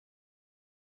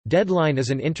Deadline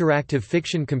is an interactive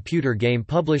fiction computer game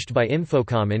published by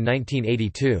Infocom in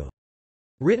 1982.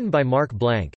 Written by Mark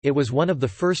Blank, it was one of the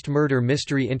first murder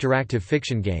mystery interactive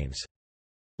fiction games.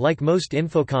 Like most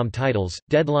Infocom titles,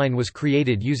 Deadline was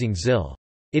created using ZIL.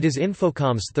 It is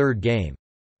Infocom's third game.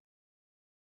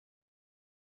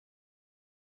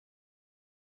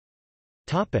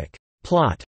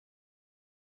 Plot.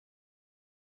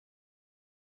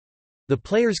 The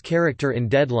player's character in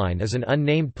Deadline is an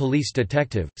unnamed police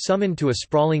detective, summoned to a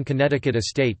sprawling Connecticut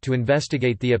estate to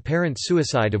investigate the apparent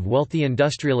suicide of wealthy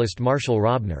industrialist Marshall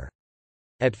Robner.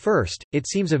 At first, it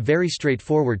seems a very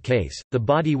straightforward case. The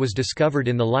body was discovered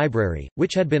in the library,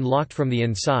 which had been locked from the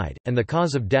inside, and the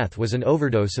cause of death was an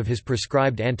overdose of his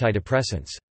prescribed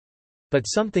antidepressants. But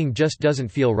something just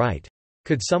doesn't feel right.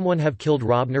 Could someone have killed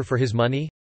Robner for his money?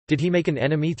 Did he make an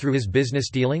enemy through his business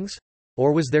dealings?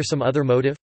 Or was there some other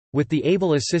motive? With the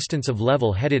able assistance of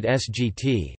level-headed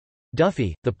SGT.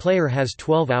 Duffy, the player has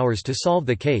 12 hours to solve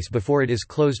the case before it is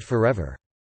closed forever.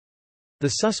 The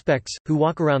suspects, who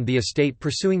walk around the estate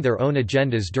pursuing their own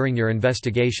agendas during your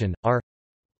investigation, are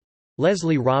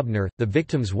Leslie Robner, the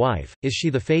victim's wife. Is she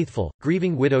the faithful,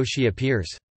 grieving widow she appears?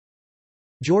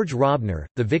 George Robner,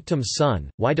 the victim's son.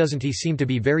 Why doesn't he seem to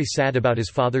be very sad about his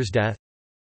father's death?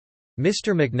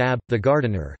 Mr. McNabb, the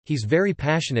gardener. He's very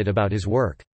passionate about his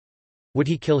work. Would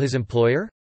he kill his employer?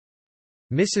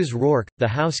 Mrs. Rourke, the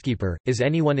housekeeper. Is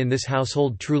anyone in this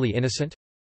household truly innocent?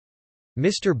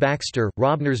 Mr. Baxter,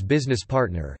 Robner's business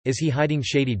partner. Is he hiding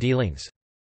shady dealings?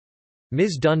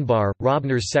 Ms. Dunbar,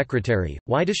 Robner's secretary.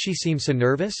 Why does she seem so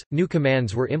nervous? New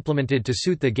commands were implemented to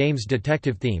suit the game's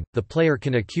detective theme. The player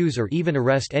can accuse or even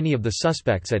arrest any of the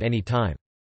suspects at any time.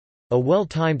 A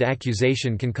well-timed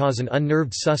accusation can cause an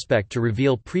unnerved suspect to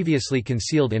reveal previously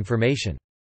concealed information.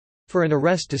 For an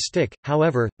arrest to stick,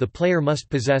 however, the player must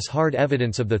possess hard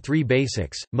evidence of the three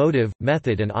basics: motive,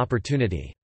 method and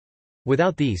opportunity.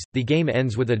 Without these, the game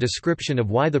ends with a description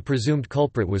of why the presumed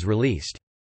culprit was released.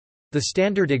 The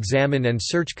standard examine and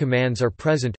search commands are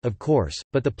present, of course,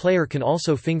 but the player can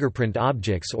also fingerprint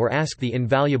objects or ask the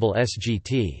invaluable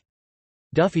SGT.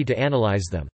 Duffy to analyze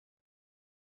them.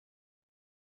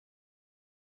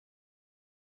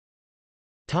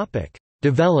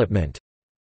 Development.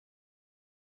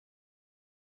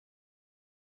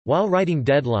 While writing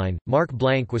Deadline, Mark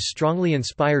Blank was strongly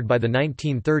inspired by the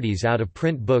 1930s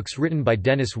out-of-print books written by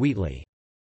Dennis Wheatley.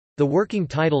 The working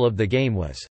title of the game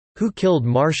was, "Who Killed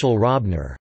Marshall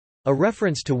Robner?", a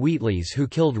reference to Wheatley's Who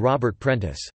Killed Robert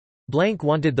Prentice. Blank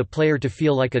wanted the player to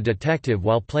feel like a detective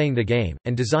while playing the game,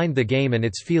 and designed the game and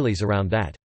its feelies around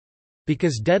that.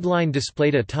 Because Deadline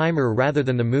displayed a timer rather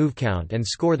than the move count and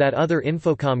score that other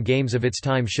Infocom games of its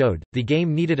time showed, the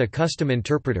game needed a custom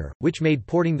interpreter, which made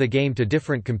porting the game to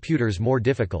different computers more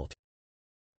difficult.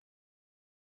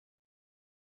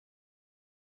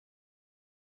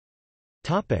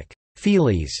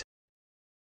 Feelies.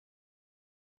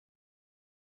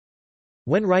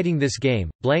 When writing this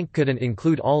game, Blank couldn't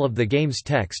include all of the game's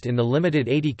text in the limited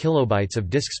 80 kilobytes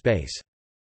of disk space.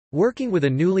 Working with a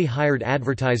newly hired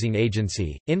advertising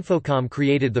agency, Infocom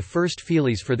created the first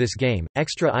Feelies for this game,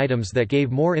 extra items that gave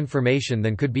more information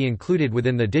than could be included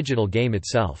within the digital game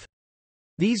itself.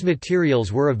 These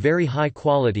materials were of very high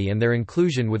quality and their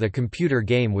inclusion with a computer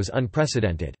game was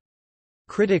unprecedented.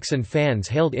 Critics and fans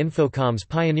hailed Infocom's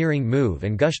pioneering move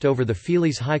and gushed over the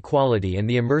Feelies' high quality and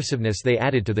the immersiveness they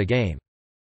added to the game.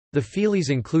 The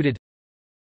Feelies included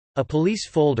a police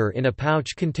folder in a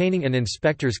pouch containing an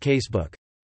inspector's casebook,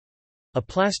 a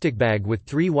plastic bag with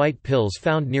 3 white pills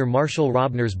found near Marshall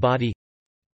Robner's body,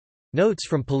 notes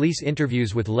from police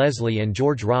interviews with Leslie and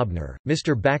George Robner,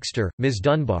 Mr. Baxter, Ms.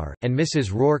 Dunbar, and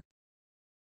Mrs. Rourke,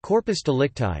 corpus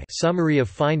delicti, summary of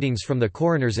findings from the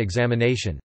coroner's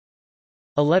examination,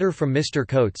 a letter from Mr.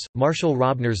 Coates, Marshall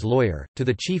Robner's lawyer, to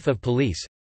the chief of police,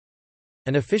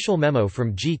 an official memo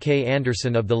from G. K.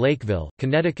 Anderson of the Lakeville,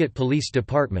 Connecticut Police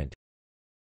Department,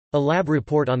 a lab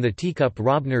report on the teacup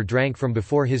Robner drank from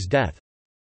before his death,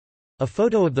 a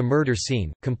photo of the murder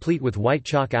scene, complete with white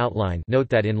chalk outline. Note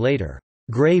that in later,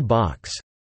 gray box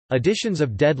editions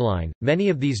of Deadline, many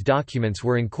of these documents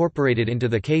were incorporated into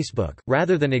the casebook,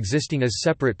 rather than existing as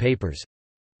separate papers.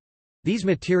 These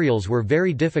materials were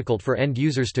very difficult for end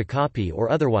users to copy or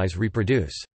otherwise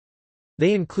reproduce.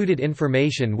 They included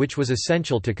information which was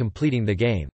essential to completing the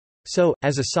game. So,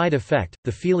 as a side effect,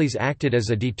 the Feelies acted as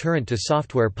a deterrent to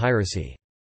software piracy.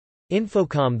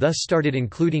 Infocom thus started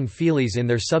including Feelies in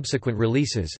their subsequent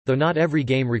releases, though not every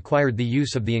game required the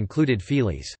use of the included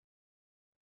Feelies.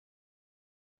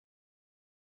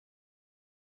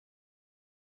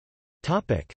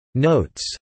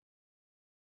 Notes.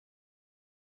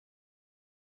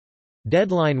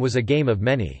 Deadline was a game of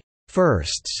many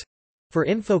firsts for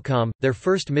Infocom, their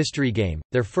first mystery game,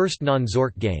 their first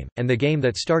non-Zork game, and the game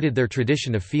that started their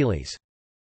tradition of Feelies.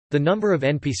 The number of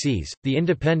NPCs, the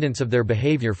independence of their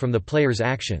behavior from the player's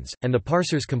actions, and the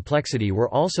parser's complexity were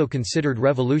also considered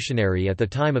revolutionary at the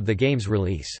time of the game's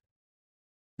release.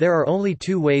 There are only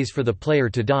 2 ways for the player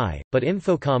to die, but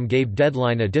Infocom gave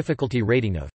Deadline a difficulty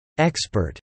rating of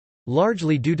expert,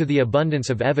 largely due to the abundance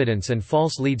of evidence and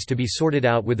false leads to be sorted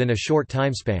out within a short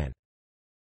timespan.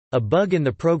 A bug in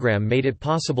the program made it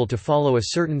possible to follow a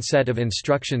certain set of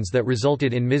instructions that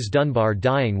resulted in Ms. Dunbar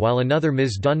dying while another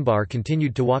Ms. Dunbar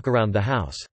continued to walk around the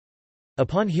house.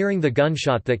 Upon hearing the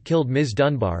gunshot that killed Ms.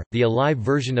 Dunbar, the alive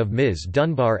version of Ms.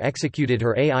 Dunbar executed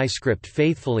her AI script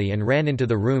faithfully and ran into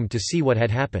the room to see what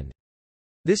had happened.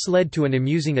 This led to an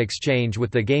amusing exchange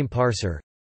with the game parser.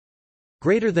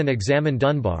 Greater than examine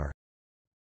Dunbar.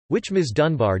 Which Ms.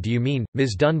 Dunbar do you mean,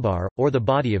 Ms. Dunbar, or the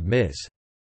body of Ms.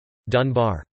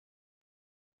 Dunbar?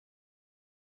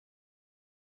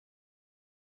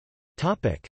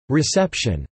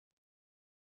 Reception.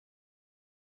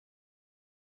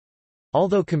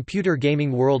 Although Computer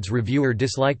Gaming World's reviewer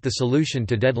disliked the solution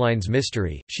to Deadline's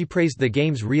mystery, she praised the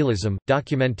game's realism,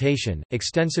 documentation,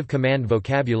 extensive command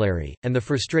vocabulary, and the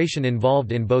frustration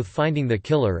involved in both finding the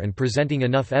killer and presenting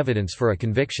enough evidence for a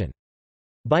conviction.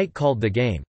 Byte called the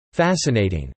game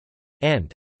fascinating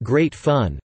and great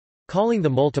fun, calling the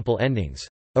multiple endings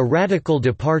a radical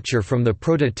departure from the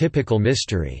prototypical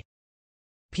mystery.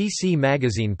 PC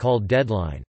Magazine called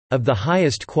Deadline of the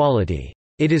highest quality.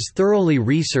 It is thoroughly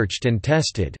researched and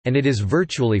tested, and it is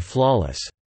virtually flawless.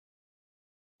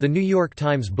 The New York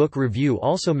Times Book Review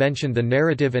also mentioned the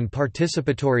narrative and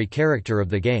participatory character of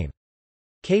the game.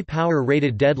 K-Power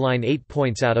rated Deadline 8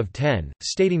 points out of 10,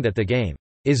 stating that the game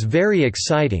is very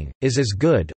exciting, is as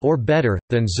good, or better,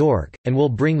 than Zork, and will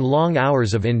bring long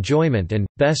hours of enjoyment and,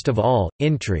 best of all,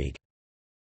 intrigue.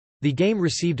 The game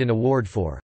received an award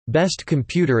for Best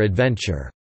Computer Adventure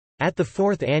at the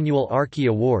 4th Annual Archie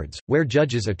Awards, where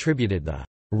judges attributed the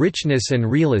richness and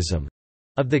realism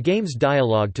of the game's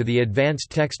dialogue to the advanced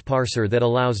text parser that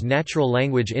allows natural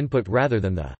language input rather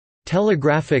than the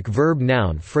telegraphic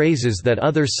verb-noun phrases that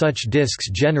other such disks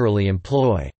generally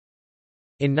employ.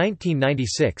 In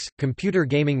 1996, Computer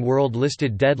Gaming World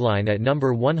listed Deadline at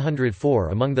number 104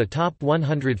 among the top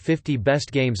 150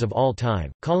 best games of all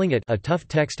time, calling it a tough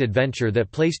text adventure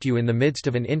that placed you in the midst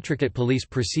of an intricate police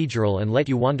procedural and let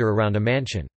you wander around a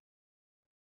mansion.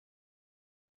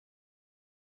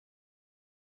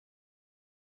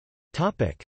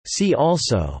 See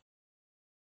also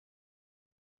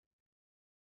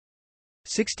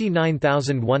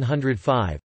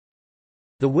 69105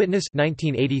 The Witness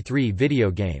 1983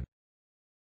 video game.